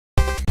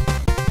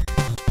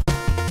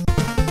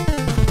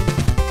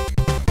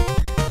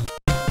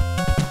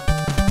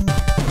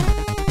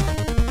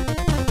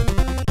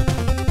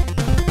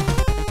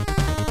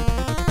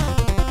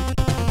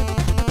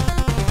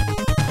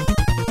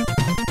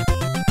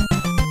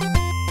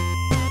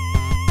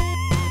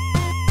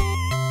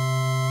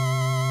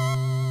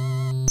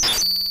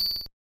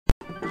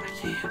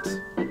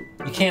can't.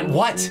 You can't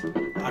what?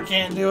 I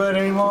can't do it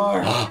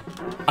anymore.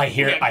 I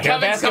hear a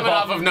basketball. Coming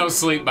off of no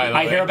sleep, by the way.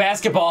 I hear a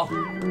basketball.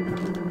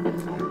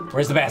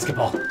 Where's the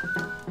basketball?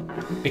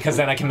 Because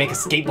then I can make a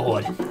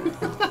skateboard.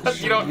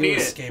 You don't need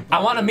it.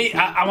 I want to make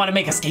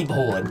a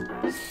skateboard.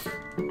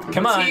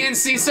 Come on.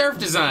 TNC surf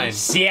design.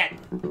 Shit.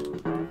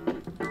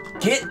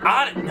 Get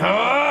on it.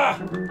 Ah!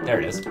 There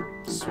it is.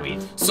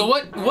 Sweet. So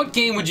what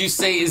game would you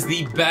say is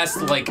the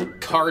best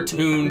like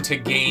cartoon to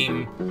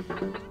game?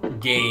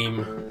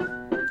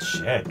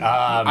 Shit.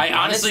 I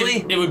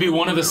honestly, it would be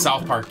one of the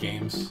South Park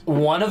games.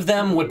 One of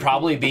them would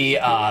probably be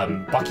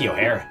Bucky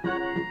O'Hare.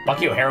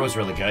 Bucky O'Hare was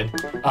really good.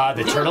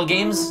 The Turtle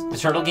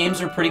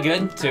games are pretty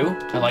good too.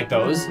 I like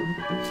those.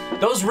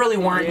 Those really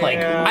weren't like.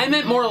 I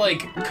meant more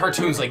like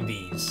cartoons like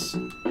these.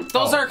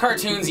 Those are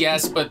cartoons,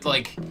 yes, but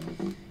like,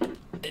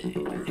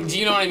 do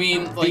you know what I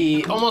mean?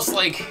 Like almost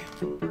like,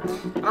 I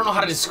don't know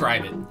how to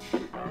describe it.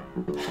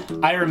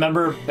 I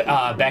remember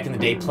back in the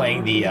day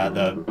playing the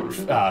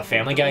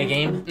Family Guy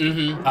game.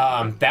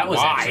 Mm-hmm. That was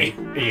actually,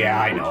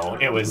 yeah, I know.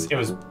 It was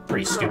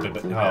pretty stupid,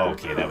 but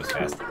okay, that was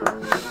fast.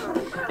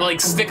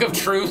 Like Stick of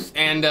Truth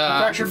and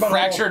Fractured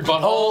Butthole.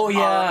 Oh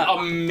yeah, are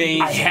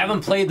amazing. I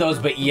haven't played those,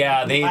 but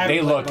yeah,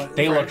 they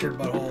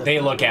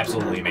look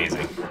absolutely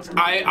amazing.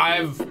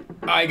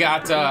 I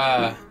got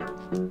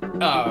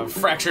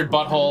Fractured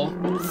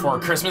Butthole for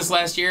Christmas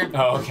last year.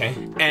 Oh, okay.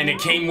 And it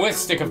came with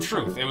Stick of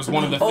Truth. It was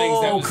one of the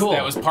things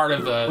that was part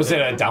of the... Was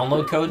it a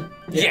download code?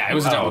 Yeah, it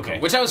was a download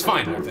code, which I was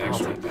fine with,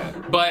 actually.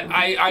 But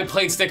I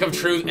played Stick of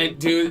Truth, and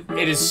dude,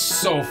 it is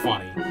so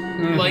funny.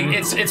 Mm-hmm. Like,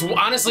 it's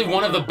honestly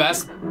one of the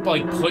best,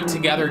 like,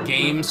 put-together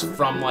games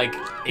from, like,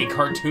 a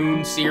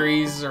cartoon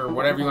series, or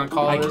whatever you want to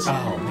call this.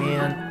 Oh,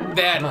 man.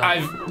 That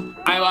I've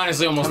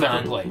honestly almost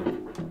never played.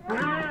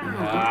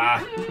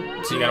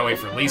 So you gotta wait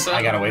for Lisa?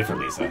 I gotta wait for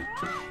Lisa.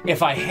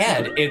 If I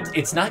had,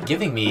 it's not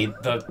giving me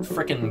the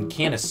frickin'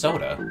 can of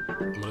soda.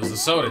 What does the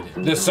soda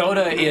do? The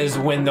soda is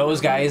when those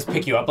guys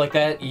pick you up like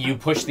that, you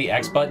push the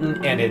X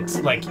button and it's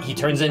like he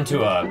turns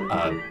into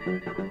a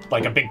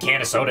big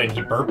can of soda and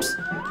he burps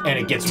and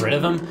it gets rid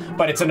of him.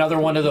 But it's another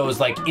one of those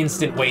like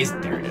instant ways,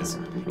 there it is.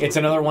 It's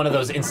another one of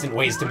those instant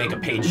ways to make a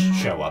page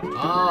show up.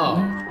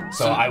 Oh.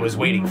 So I was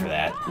waiting for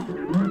that.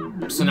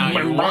 So now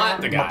you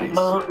want the guys.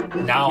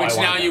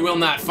 Now you will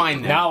not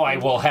find them. Now I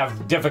will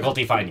have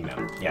difficulty finding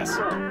them. Yes.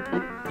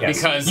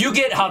 Because you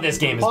get how this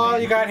game is made. Oh,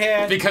 you got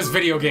hit. Because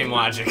video game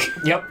logic.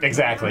 Yep,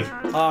 exactly.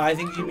 I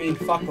think you mean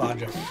fuck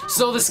logic.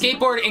 So the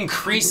skateboard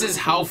increases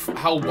how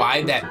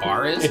wide that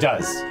bar is? It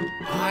does.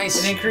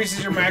 Nice. It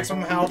increases your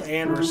maximum health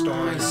and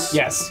restores.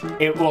 Yes.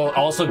 It will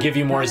also give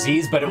you more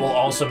Z's, but it will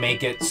also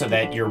make it so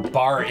that your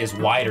bar is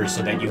wider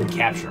so that you can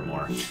capture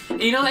more.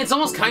 You know, it's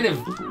almost kind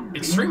of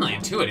extremely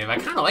intuitive. I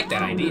kind of like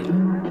that idea.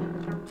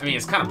 I mean,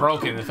 it's kind of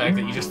broken, the fact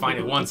that you just find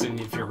it once, and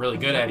if you're really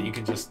good at it, you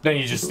can just... Then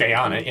you just stay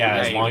on it, yeah,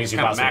 as long as you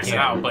possibly max can. it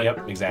out, but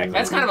yep, exactly.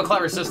 That's kind of a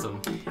clever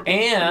system.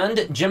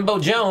 And Jimbo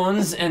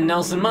Jones and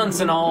Nelson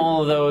Muntz and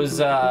all those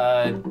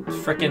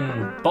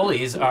frickin'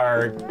 bullies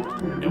are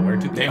nowhere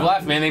to be. They've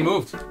left, man. They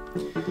moved.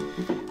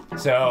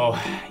 So,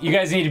 you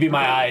guys need to be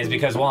my eyes,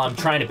 because while I'm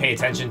trying to pay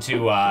attention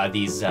to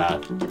these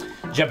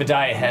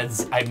Jebediah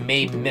heads, I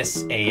may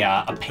miss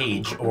a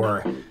page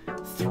or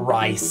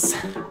thrice.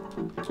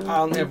 I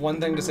only have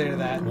one thing to say to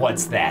that.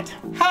 What's that?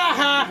 Ha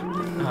ha!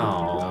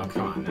 Oh,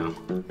 come on now.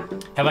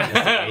 Have I missed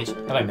a page?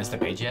 Have I missed a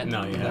page yet?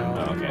 No, you haven't.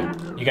 Oh,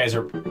 okay. You guys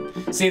are...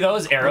 See,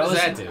 those arrows... What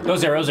does that do?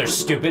 Those arrows are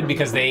stupid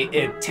because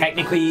it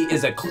technically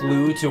is a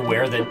clue to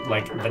where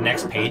the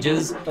next page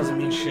is. Doesn't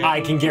mean shit.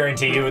 I can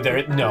guarantee you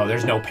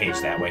there's no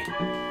page that way.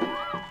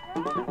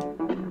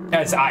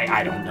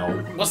 I don't know.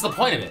 What's the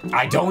point of it?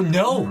 I don't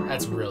know.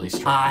 That's really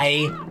strange.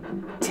 I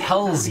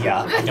tells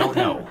ya, I don't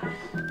know.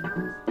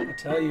 I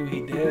tell you,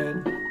 he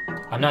did.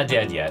 I'm not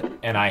dead yet,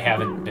 and I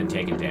haven't been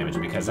taking damage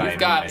because I've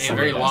got a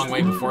very long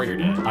way before you're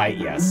dead.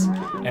 Yes.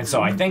 And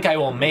so I think I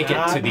will make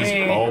it to these...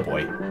 Oh,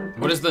 boy.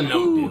 What does the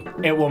note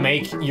do? It will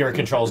make your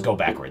controls go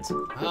backwards.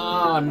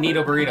 Oh,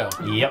 neato burrito.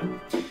 Yep.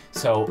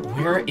 So,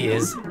 where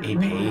is a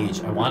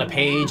page? I want a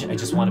page. I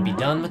just want to be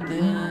done with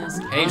this.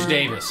 Paige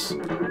Davis.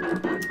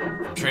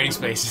 From Trading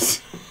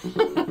Spaces.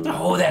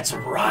 Oh, that's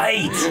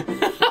right.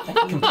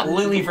 I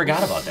completely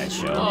forgot about that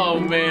show. Oh,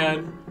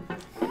 man.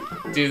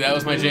 Dude, that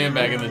was my jam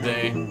back in the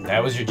day.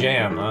 That was your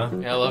jam, huh?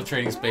 Yeah, I love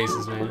Trading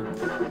Spaces,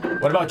 man.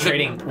 What about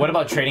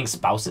trading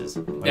spouses?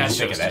 Yeah, that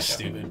show's just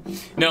stupid.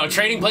 No,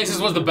 Trading Places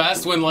was the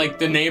best when like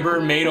the neighbor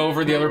made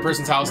over the other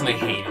person's house and they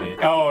hated it.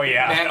 Oh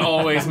yeah. That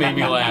always made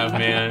me laugh,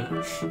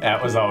 man.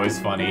 That was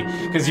always funny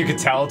because you could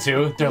tell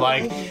too. They're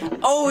like,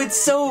 "Oh, it's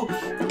so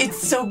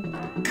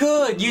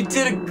good. You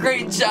did a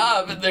great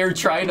job." And they're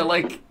trying to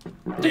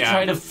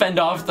trying to fend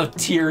off the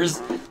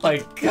tears.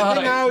 Like, God,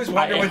 I always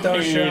wonder with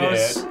those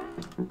shows.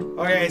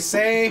 Okay,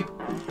 say,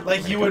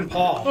 like you and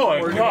Paul. Oh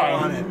my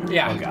God. On it.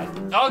 Yeah. Oh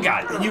God. Oh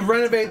God. And you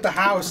renovate the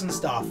house and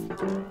stuff.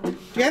 Do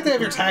you have to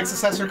have your tax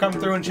assessor come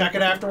through and check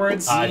it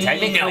afterwards?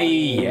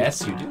 Technically,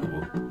 yes, you do.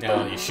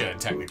 No, you should,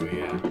 technically,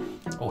 yeah.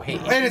 Oh, hey.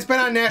 And it's been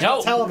on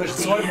national television,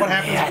 so what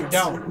happens if you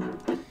don't?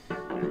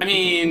 I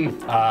mean,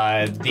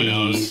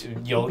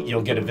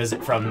 you'll get a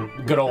visit from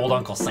good old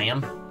Uncle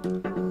Sam.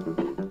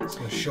 It's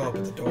gonna show up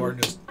at the door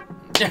and just.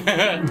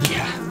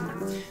 Yeah.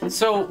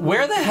 So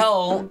where the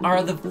hell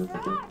are the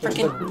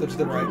freaking? There's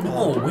the right.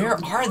 Oh, where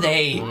are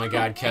they? oh my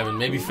God, Kevin!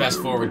 Maybe fast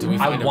forward till we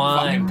find a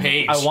fucking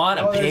page. I want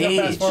a There's no page.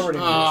 fast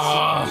forwarding.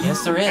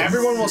 Yes, there is.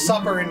 Everyone will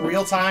suffer in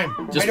real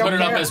time. Just put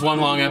it up as one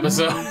long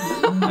episode.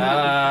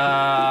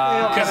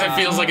 Because it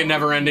feels like a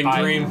never-ending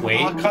dream. Wait.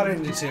 I'll cut it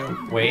into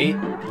 2. Wait.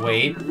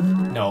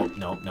 No.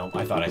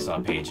 I thought I saw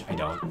a page. I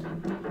don't.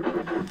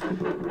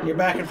 You're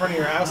back in front of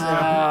your house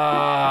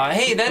now.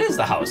 Hey, that is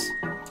the house.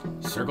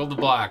 Circle the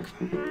block.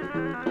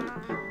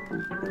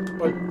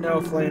 But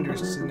no,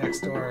 Flanders is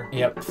next door.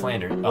 Yep,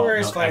 Flanders. Where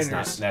is no,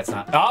 Flanders? That's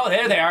not. Oh,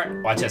 there they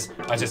are. Watch this.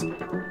 Now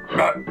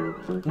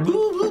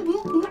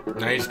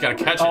you just gotta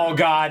catch it. Oh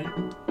God.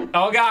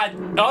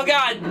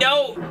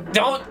 No!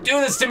 Don't do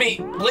this to me,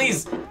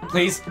 please.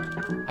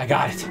 I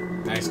got it.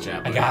 Nice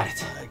job. I got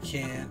it. I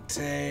can't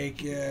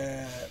take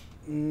it.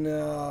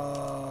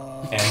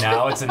 No. And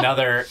now it's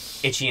another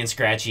itchy and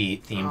scratchy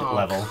themed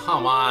level.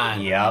 Come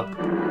on. Yep.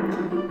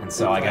 And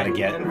so I gotta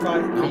get.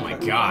 Oh my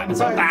God.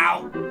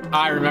 Ow!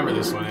 I remember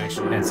this one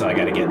actually. And so I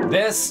gotta get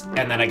this,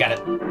 and then I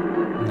gotta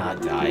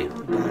not die.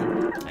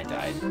 I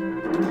died.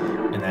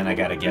 And then I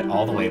gotta get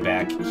all the way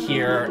back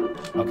here.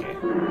 Okay.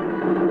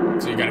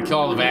 So you gotta kill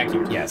all the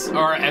vacuums. Yes.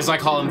 Or as I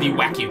call them, the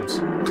whacuums.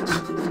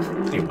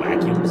 The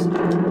vacuums?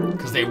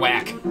 Because they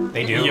whack.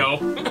 They do. Yo.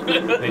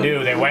 They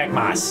do. They whack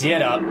my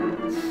shit up.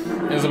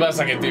 It was the best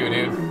I could do,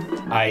 dude.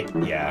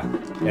 Yeah.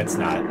 It's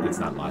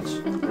not much. I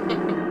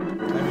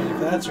mean, if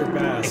that's your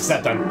best.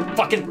 Except I'm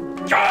fucking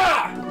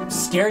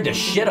scared to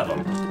shit of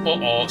them.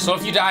 Uh-oh. So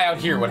if you die out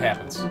here, what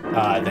happens?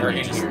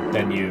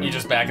 Then you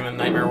just back in the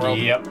nightmare world?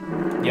 Yep.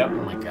 Oh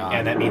my God.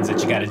 And that means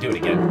that you gotta do it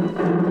again.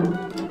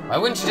 Why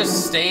wouldn't you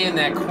just stay in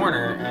that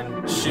corner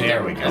and shoot There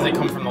them we go. as they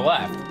come from the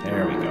left?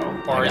 There we go.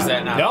 Or is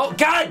that not? No,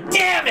 God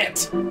damn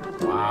it!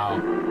 Wow.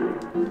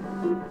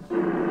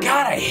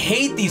 God, I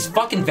hate these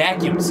fucking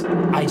vacuums.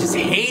 I just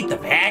hate the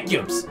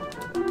vacuums.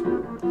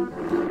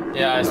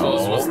 Yeah, I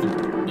suppose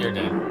you're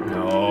dead.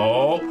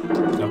 No.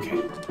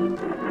 Okay.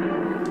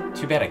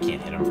 Too bad I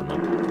can't hit him from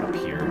up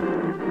here.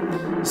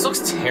 This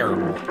looks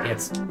terrible.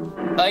 It's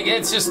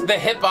just the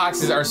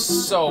hitboxes are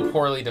so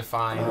poorly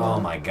defined. oh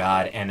my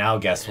God! And now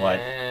guess what?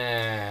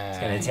 It's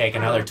gonna take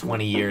another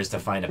 20 years to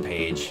find a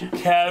page.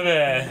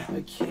 Kevin,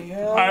 I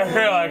can't. I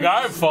feel like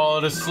I've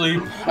fallen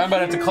asleep. I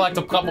might have to collect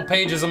a couple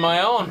pages of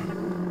my own.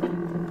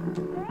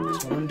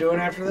 That's what I'm doing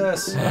after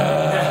this.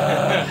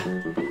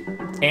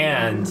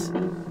 And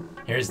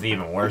here's the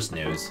even worse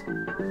news.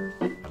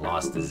 I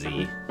lost the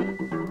Z.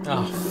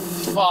 Oh,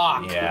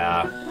 fuck.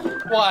 Yeah.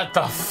 What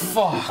the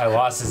fuck? I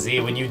lost the Z.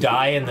 When you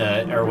die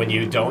when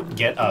you don't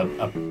get a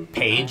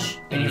page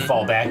and you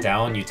fall back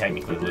down, you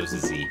technically lose the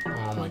Z.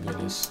 Oh my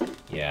goodness.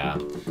 Yeah.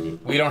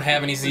 We don't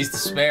have any Z's to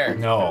spare.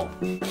 No,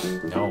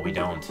 we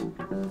don't.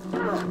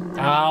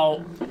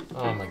 Ow.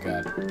 Oh my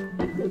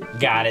God.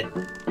 Got it.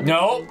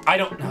 No, I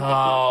don't.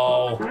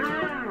 Oh.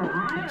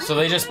 So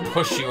they just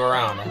push you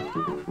around.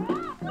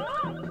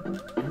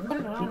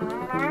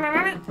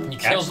 You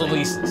kill the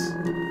Lisa's.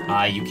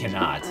 You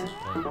cannot.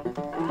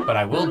 But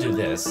I will do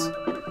this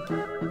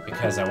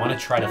because I want to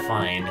try to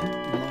find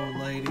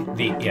Hello, lady.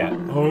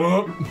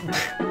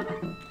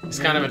 It's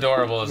kind of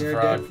adorable as a You're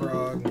frog. dead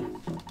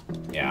frog.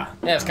 Yeah.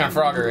 Yeah, it's kind of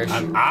Frogger-ish.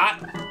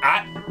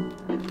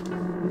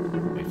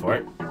 Wait for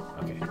it.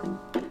 Okay.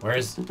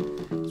 Where's?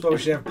 That's what we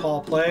should have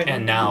Paul play.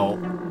 And now.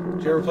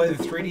 Did you ever play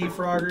the 3D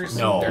Froggers?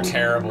 No. They're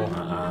terrible.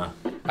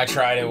 I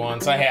tried it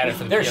once. I had it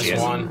for the There PS1. she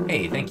is.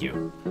 Hey, thank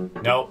you.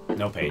 Nope,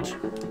 no page.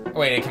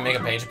 Wait, it can make a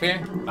page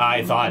appear?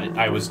 I thought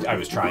I was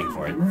trying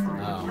for it.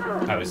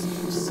 Oh. I was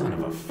son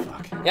of a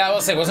fuck. Yeah, I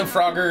will say, wasn't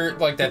Frogger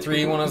like that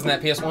 3D one was in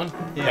that PS1?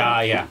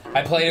 Yeah.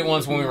 I played it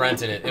once when we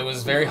rented it. It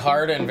was very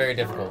hard and very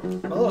difficult.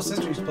 My little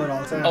sister used to play it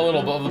all the time. A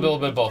little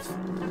bit of both.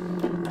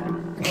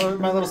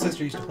 My little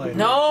sister used to play it.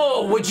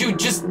 No, would you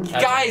just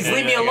guys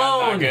leave me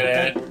alone? Not good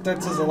at it.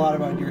 That says a lot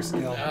about your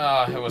skill.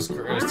 It was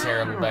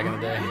terrible back in the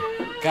day.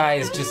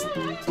 Guys, just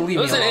leave me alone. It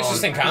was an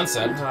interesting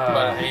concept,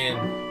 but I mean,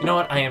 you know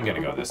what? I am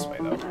gonna go this way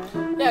though.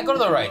 yeah, go to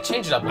the right.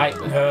 Change it up a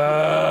little bit.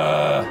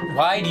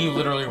 Why do you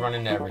literally run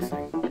into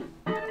everything?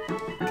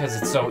 Because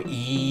it's so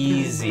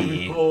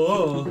easy.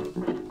 Oh.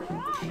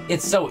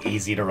 It's so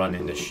easy to run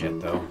into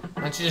shit though.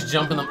 Why don't you just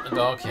jump in the?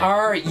 Oh, okay.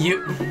 Are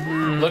you?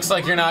 Looks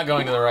like you're not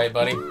going to the right,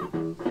 buddy.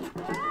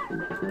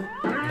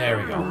 There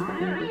we go. Oh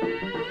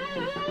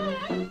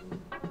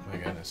my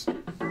goodness.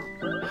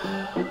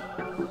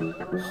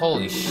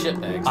 Holy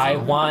shitbags. I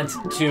want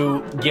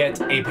to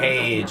get a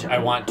page. I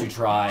want to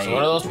try. So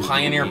what are those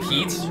Pioneer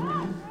Pete's?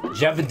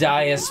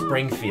 Jebediah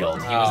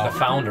Springfield. He was the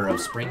founder of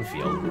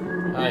Springfield.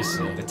 I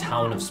see. The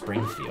town of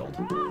Springfield.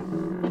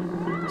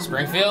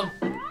 Springfield?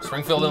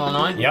 Springfield,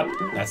 Illinois? Yep,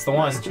 that's the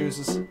one.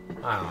 Massachusetts.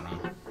 I don't know.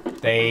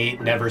 They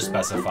never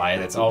specify.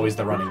 That's always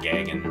the running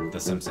gag in The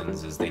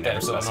Simpsons is they never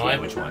That's specify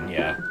Illinois? which one.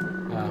 Yeah.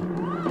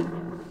 Oh.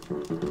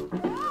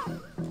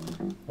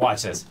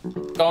 Watch this.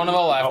 Going to the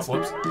left. Oh,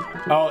 whoops.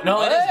 Oh,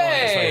 no, it is going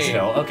this way Hey!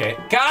 still. Okay.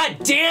 God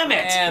damn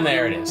it! And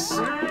there it is. This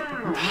game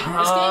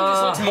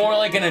just looks more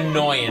like an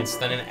annoyance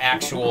than an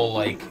actual,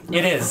 like,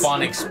 It is.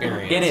 fun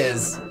experience. It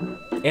is.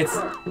 It's...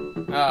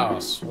 Oh,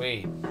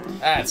 sweet.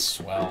 That's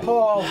swell.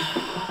 Paul,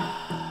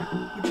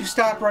 would you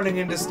stop running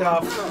into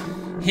stuff?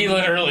 He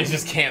literally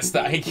just can't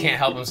stop. He can't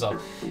help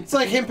himself. It's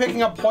like him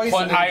picking up poison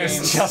But in I was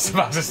games. just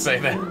about to say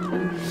that.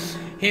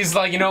 He's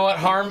like, you know what,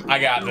 Harm? I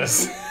got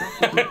this.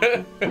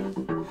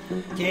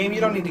 Game,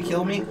 you don't need to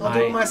kill me. I'll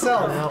do it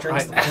myself. well,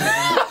 Drinks the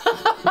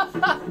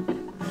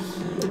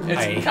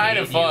It's kind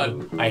of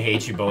fun. I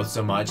hate you both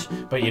so much,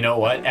 but you know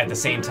what? At the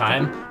same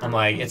time, I'm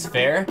like, it's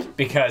fair,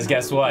 because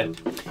guess what?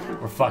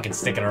 We're fucking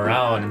sticking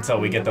around until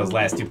we get those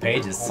last 2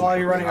 pages. Paul,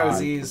 you're running out of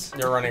Z's.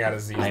 You're running out of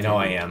Z's. I know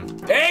I am.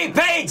 Hey,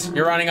 Paige!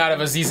 You're running out of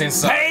Aziz and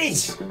Sons.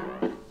 Paige!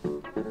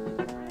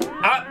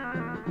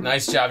 Ah!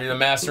 Nice job. You're the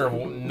master of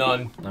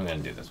none. I'm gonna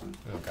do this one.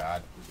 Oh,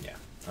 God. Yeah,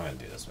 I'm gonna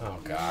do this one. Oh,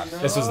 God.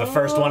 This was the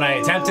first one I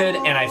attempted,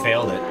 and I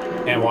failed it.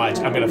 And watch,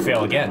 I'm gonna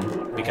fail again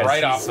because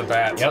Right he's- off the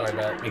bat, so I bet.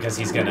 Yep, because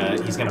he's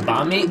gonna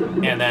bomb me,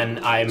 and then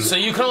I'm So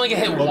you can only get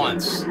hit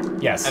once,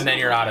 yes. and then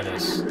you're out of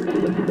this.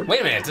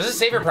 Wait a minute. Does it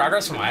save your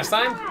progress from last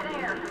time?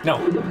 No,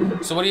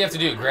 So what do you have to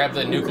do? Grab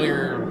the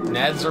nuclear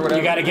Neds or whatever?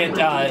 you gotta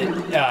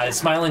get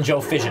Smiling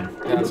Joe Fission.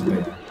 That's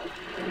what they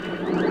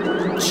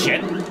are.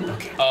 Shit.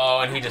 Okay. Oh,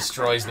 and he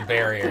destroys the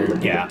barrier.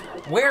 Yeah.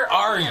 Where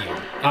are you?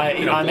 I'm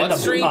in the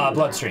bloodstream?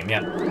 bloodstream.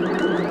 Yeah.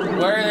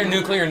 Where are there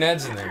nuclear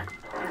Neds in there?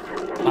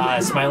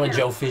 Smiling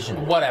Joe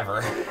Fission.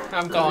 Whatever.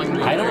 I'm calling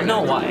nuclear I don't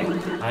know Neds.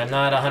 why. I'm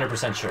not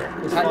 100% sure.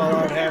 Does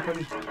Fallout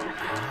happen?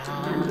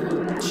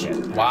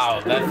 Shit.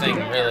 Wow, that thing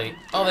really.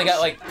 Oh, they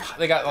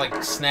got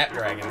like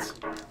snapdragons.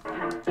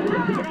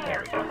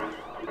 There we go.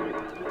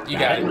 You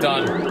got it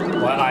done.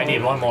 Well, I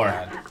need one more.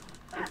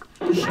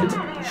 Shit.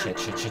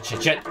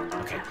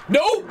 Okay.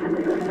 No!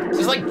 This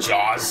is like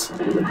Jaws.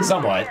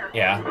 Somewhat.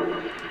 Yeah.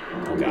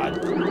 Oh god.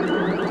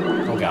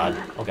 Oh god.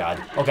 Oh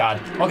god. Oh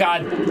god. Oh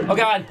god. Oh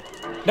god.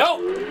 No!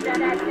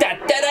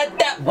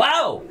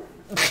 Wow!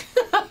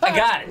 I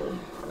got it.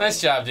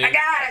 Nice job, dude. I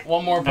got it.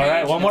 One more page. All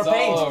right, one more It's all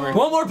page. over.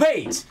 One more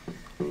page.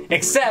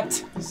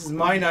 Except, This is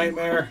my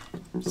nightmare.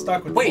 I'm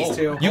stuck with wait, these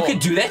two. you could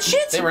do that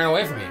shit? They ran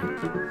away from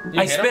you.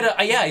 I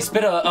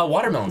spit a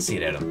watermelon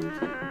seed at him.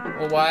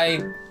 Well, why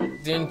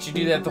didn't you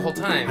do that the whole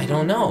time? I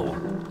don't know.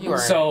 You are.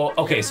 So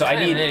okay, so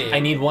Kinda an idiot. I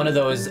need one of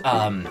those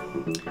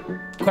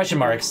question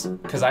marks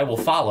because I will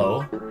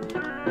follow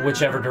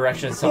whichever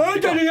direction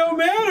something. don't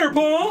matter,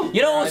 Paul.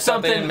 You know I thought they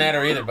something? didn't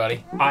matter either,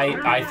 buddy.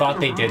 I thought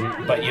they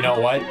didn't, but you know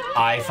what?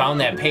 I found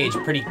that page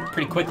pretty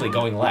quickly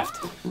going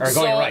left or going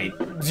So, right.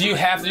 Do you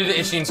have to do the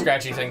itchy and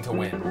scratchy thing to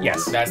win?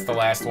 Yes. That's the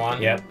last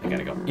one? Yep, I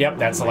gotta go. Yep,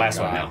 that's the last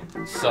one now.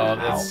 So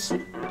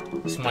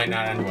this might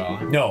not end well.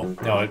 No,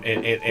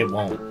 it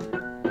won't.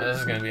 This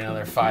is gonna be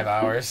another 5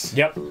 hours.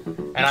 Yep.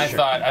 And I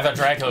thought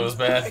Dracula was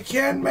I bad.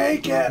 can't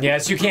make it.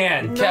 Yes, you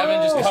can.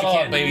 Kevin, just Yes, you cuddle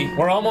can. up, baby.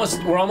 We're almost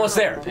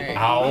there. There you go.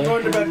 I'm Ow.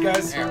 going to bed,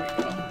 guys. There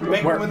we go.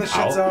 Make We're me when this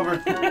shit's out.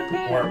 over.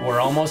 We're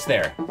almost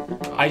there.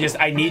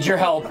 I need your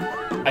help.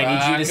 I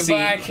need you to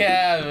Goodbye, see.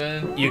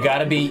 Kevin. You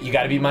gotta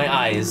be my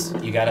eyes.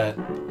 You gotta.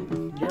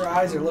 Your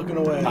eyes are looking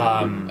away.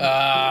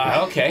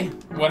 Okay.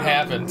 What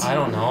happened? I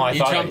don't know. I You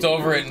thought jumped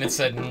over it and it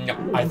said no.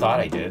 I thought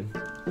I did.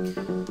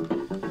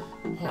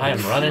 I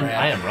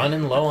am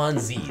running low on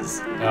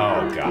Z's.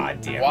 Oh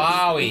god damn. it.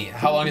 Wowie.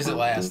 How long does it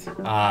last?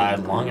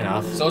 Long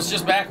enough. So it's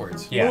just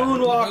backwards. Yeah. Who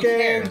Moonwalking.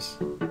 cares?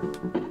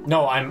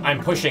 No,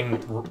 I'm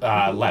pushing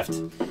left.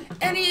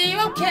 Annie,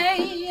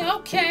 okay,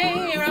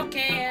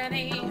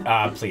 Annie.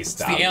 Please It's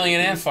stop. the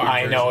Alien Ant Farm.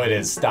 I know it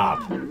is.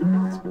 Stop.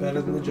 It's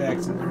better than the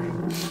Jackson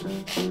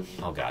version.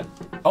 Oh god.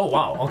 Oh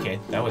wow. Okay,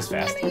 that was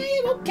fast.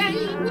 okay?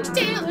 Would you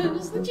tell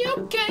us that you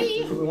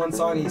okay? The one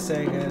song he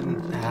sang,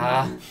 and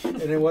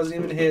it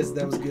wasn't even his.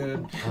 That was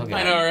good. Oh god.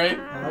 I know, right?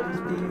 I always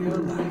feel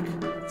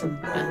like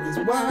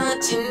somebody's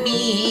Watching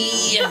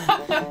me,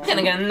 and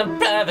I got no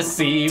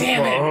privacy.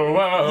 Damn it.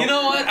 Whoa. You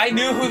know what? I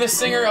knew who the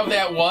singer of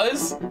that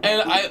was,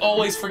 and I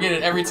always forget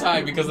it every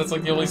time because that's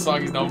like the only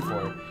song he's known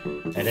for.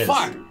 It is.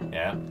 Fuck.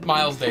 Yeah.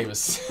 Miles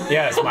Davis.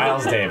 Yes,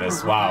 Miles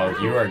Davis. Wow,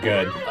 you are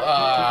good. You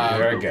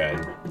are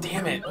good.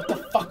 Damn it. What the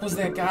fuck was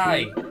that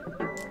guy?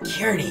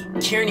 Kearney.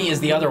 Kearney is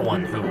the other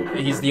one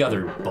he's the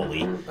other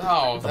bully.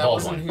 Oh, that bald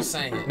wasn't one. who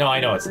sang it. No, I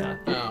know it's not.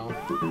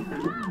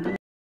 No.